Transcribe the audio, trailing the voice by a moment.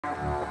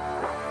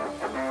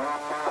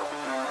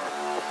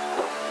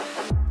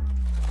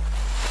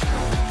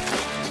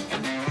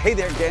Hey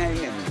there, gang,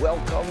 and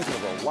welcome to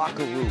the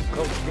Locker Room.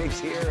 Coach Diggs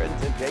here,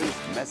 and today's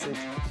message,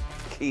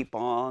 keep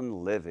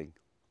on living.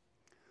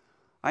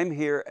 I'm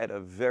here at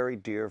a very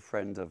dear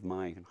friend of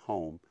mine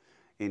home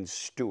in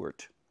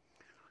Stuart,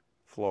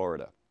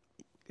 Florida.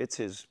 It's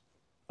his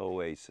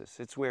oasis.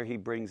 It's where he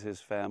brings his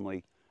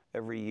family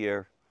every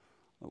year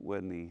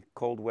when the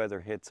cold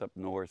weather hits up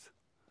north.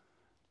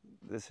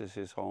 This is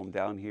his home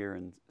down here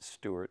in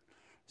Stuart,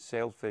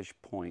 Sailfish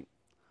Point.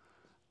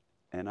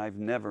 And I've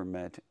never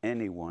met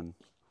anyone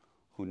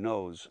who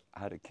knows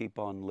how to keep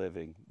on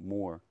living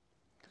more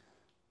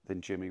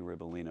than Jimmy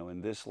Ribbolino.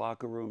 And this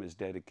locker room is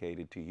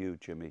dedicated to you,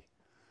 Jimmy,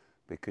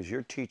 because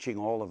you're teaching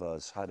all of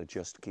us how to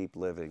just keep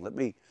living. Let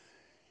me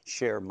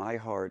share my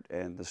heart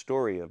and the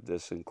story of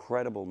this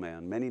incredible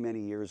man. Many, many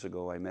years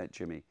ago, I met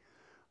Jimmy.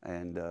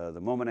 And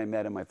the moment I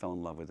met him, I fell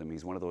in love with him.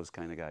 He's one of those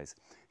kind of guys.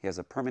 He has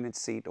a permanent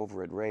seat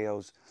over at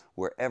Rayo's.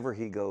 Wherever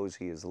he goes,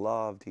 he is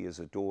loved, he is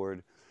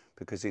adored,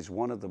 because he's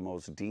one of the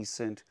most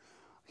decent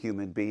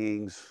human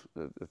beings,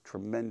 a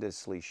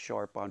tremendously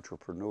sharp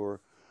entrepreneur,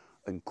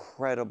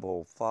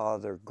 incredible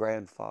father,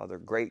 grandfather,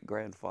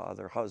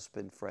 great-grandfather,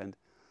 husband, friend.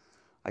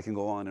 I can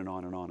go on and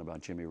on and on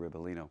about Jimmy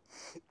Ribbolino.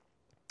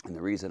 And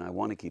the reason I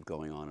want to keep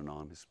going on and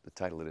on is the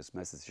title of this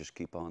message, just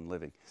keep on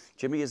living.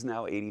 Jimmy is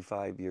now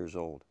 85 years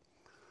old.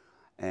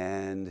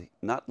 And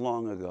not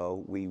long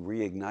ago, we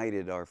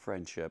reignited our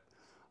friendship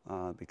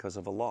because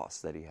of a loss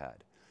that he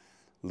had.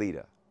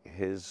 Lita,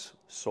 his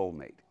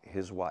soulmate,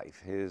 his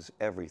wife, his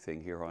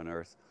everything here on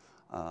earth,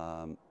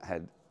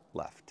 had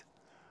left.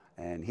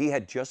 And he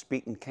had just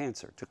beaten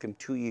cancer. It took him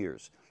 2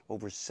 years,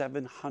 over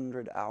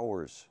 700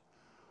 hours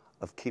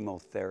of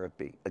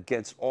chemotherapy.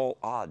 Against all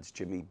odds,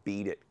 Jimmy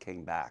beat it,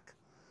 came back.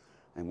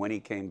 And when he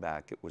came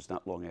back, it was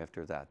not long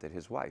after that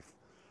his wife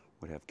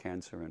would have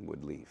cancer and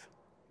would leave.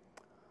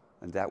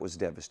 And that was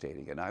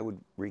devastating. And I would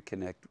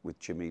reconnect with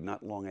Jimmy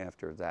not long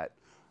after that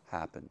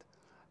happened.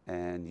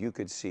 And you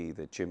could see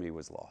that Jimmy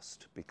was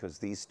lost because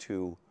these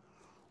two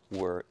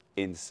were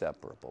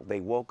inseparable. They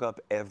woke up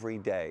every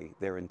day,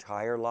 their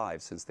entire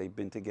lives, since they've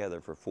been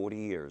together for 40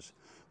 years,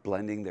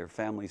 blending their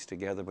families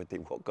together, but they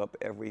woke up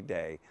every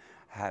day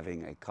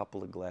having a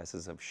couple of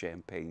glasses of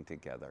champagne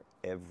together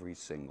every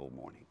single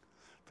morning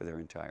for their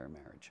entire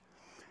marriage.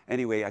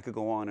 Anyway, I could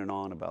go on and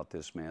on about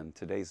this man.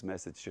 Today's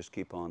message, just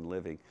keep on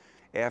living.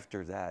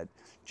 After that,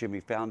 Jimmy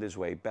found his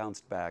way,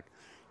 bounced back,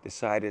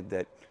 decided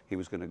that he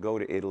was going to go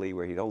to Italy,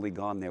 where he'd only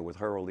gone there with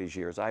her all these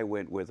years. I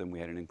went with him. We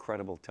had an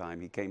incredible time.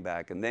 He came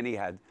back, and then he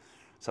had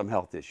some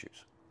health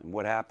issues. And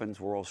what happens?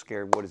 We're all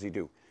scared. What does he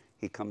do?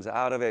 He comes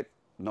out of it,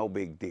 no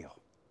big deal.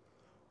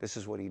 This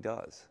is what he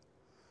does.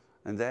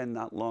 And then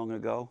not long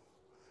ago,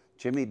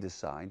 Jimmy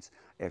decides,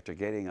 after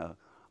getting a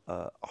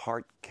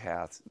heart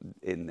cath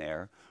in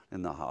there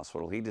in the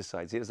hospital, he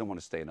decides he doesn't want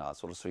to stay in the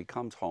hospital, so he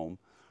comes home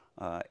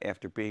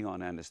after being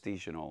on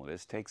anesthesia and all of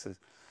this,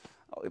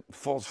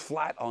 falls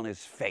flat on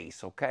his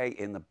face, okay,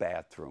 in the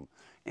bathroom.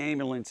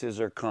 Ambulances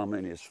are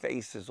coming, his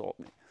face is all...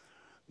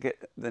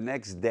 The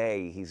next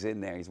day, he's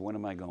in there, when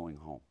am I going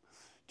home?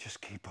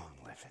 Just keep on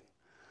living.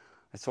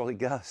 That's all he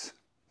does.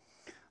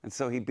 And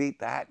so he beat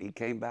that, he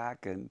came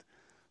back, and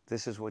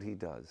this is what he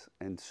does.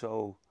 And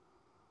so,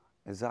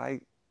 as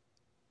I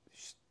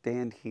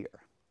stand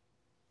here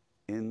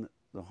in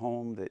the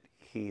home that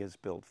he has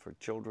built for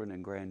children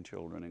and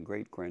grandchildren and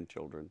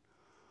great-grandchildren,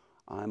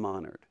 I'm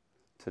honored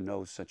to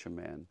know such a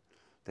man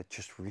that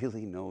just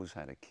really knows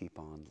how to keep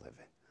on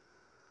living.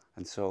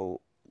 And so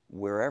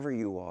wherever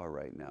you are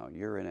right now,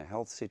 you're in a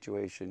health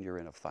situation, you're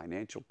in a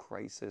financial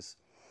crisis,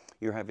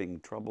 you're having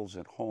troubles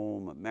at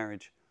home, a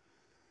marriage,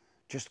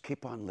 just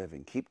keep on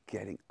living, keep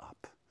getting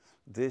up.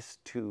 This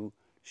too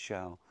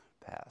shall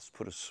pass.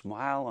 Put a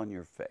smile on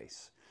your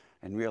face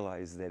and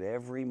realize that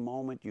every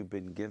moment you've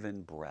been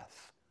given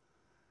breath,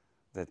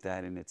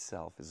 that in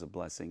itself is a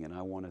blessing. And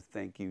I want to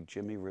thank you,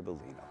 Jimmy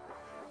Ribbolino,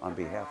 on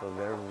behalf of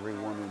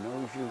everyone who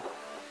knows you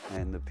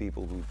and the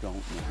people who don't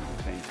know you.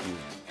 Thank you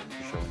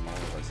for showing all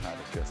of us how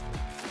to just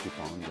keep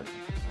on living.